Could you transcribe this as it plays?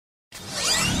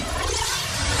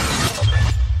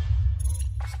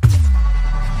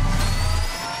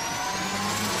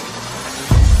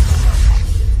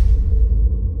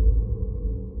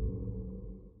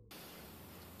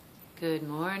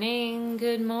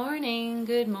Good morning,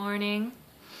 good morning.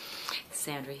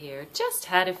 Sandra here. Just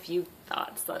had a few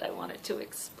thoughts that I wanted to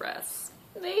express.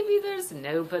 Maybe there's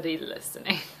nobody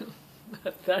listening,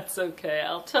 but that's okay.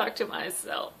 I'll talk to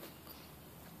myself.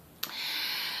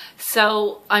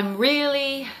 So I'm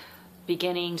really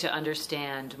beginning to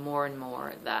understand more and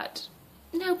more that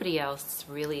nobody else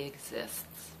really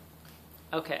exists.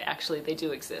 Okay, actually they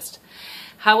do exist.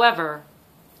 However,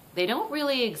 they don't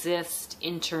really exist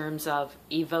in terms of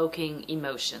evoking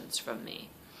emotions from me.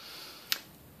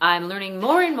 I'm learning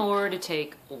more and more to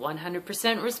take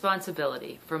 100%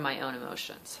 responsibility for my own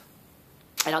emotions.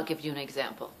 And I'll give you an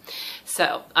example.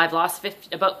 So I've lost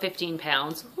about 15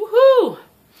 pounds, woohoo!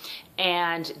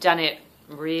 And done it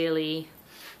really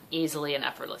easily and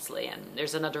effortlessly. And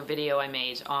there's another video I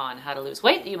made on how to lose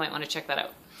weight that you might want to check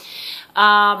that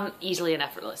out. Easily and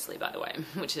effortlessly, by the way,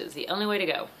 which is the only way to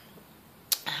go.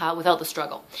 Without the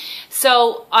struggle.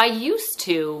 So I used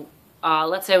to,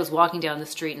 let's say I was walking down the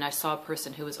street and I saw a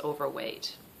person who was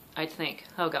overweight. I'd think,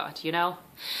 oh God, you know,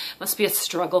 must be a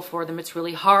struggle for them. It's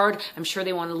really hard. I'm sure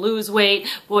they want to lose weight.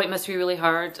 Boy, it must be really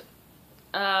hard.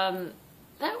 That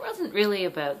wasn't really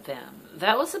about them.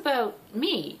 That was about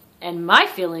me and my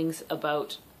feelings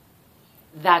about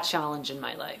that challenge in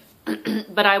my life.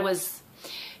 But I was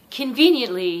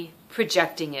conveniently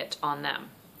projecting it on them.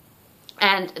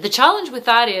 And the challenge with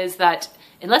that is that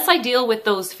unless I deal with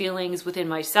those feelings within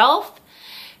myself,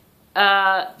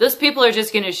 those people are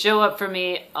just going to show up for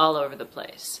me all over the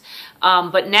place.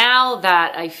 But now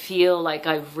that I feel like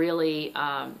I've really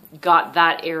got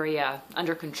that area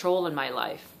under control in my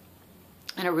life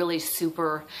in a really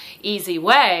super easy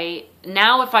way,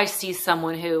 now if I see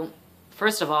someone who,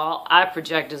 first of all, I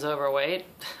project as overweight,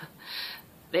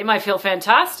 they might feel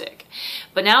fantastic.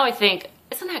 But now I think,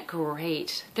 isn't that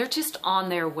great? They're just on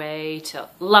their way to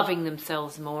loving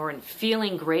themselves more and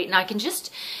feeling great. And I can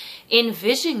just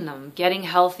envision them getting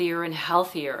healthier and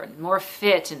healthier and more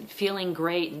fit and feeling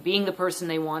great and being the person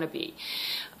they want to be.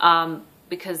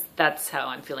 Because that's how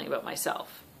I'm feeling about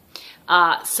myself.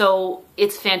 So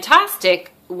it's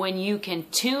fantastic when you can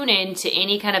tune into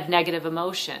any kind of negative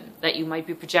emotion that you might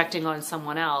be projecting on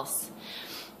someone else.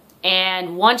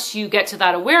 And once you get to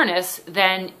that awareness,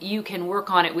 then you can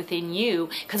work on it within you,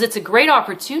 because it's a great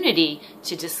opportunity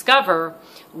to discover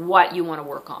what you want to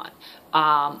work on.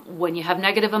 When you have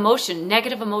negative emotion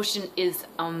is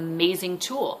an amazing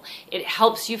tool. It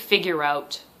helps you figure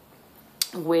out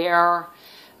what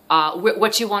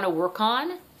you want to work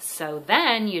on. So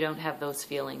then you don't have those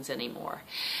feelings anymore.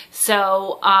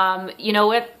 So, you know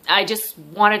what? I just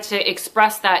wanted to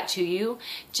express that to you.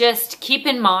 Just keep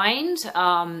in mind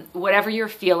whatever you're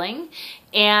feeling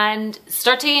and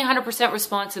start taking 100%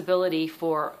 responsibility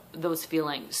for those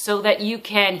feelings so that you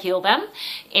can heal them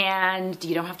and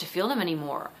you don't have to feel them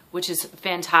anymore, which is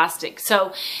fantastic.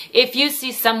 So if you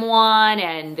see someone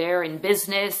and they're in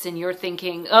business and you're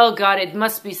thinking, oh God, it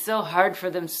must be so hard for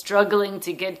them struggling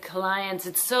to get clients.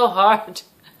 It's so hard to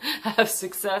have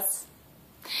success.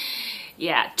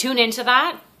 Yeah, tune into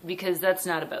that because that's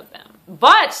not about them.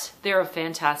 But they're a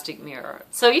fantastic mirror.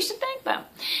 So you should thank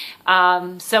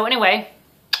them. So anyway,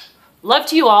 love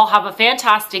to you all. Have a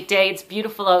fantastic day. It's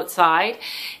beautiful outside.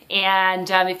 And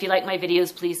if you like my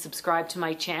videos, please subscribe to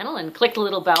my channel and click the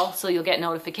little bell so you'll get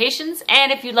notifications.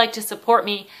 And if you'd like to support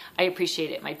me, I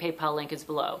appreciate it. My PayPal link is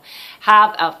below.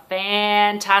 Have a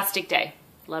fantastic day.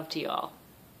 Love to you all.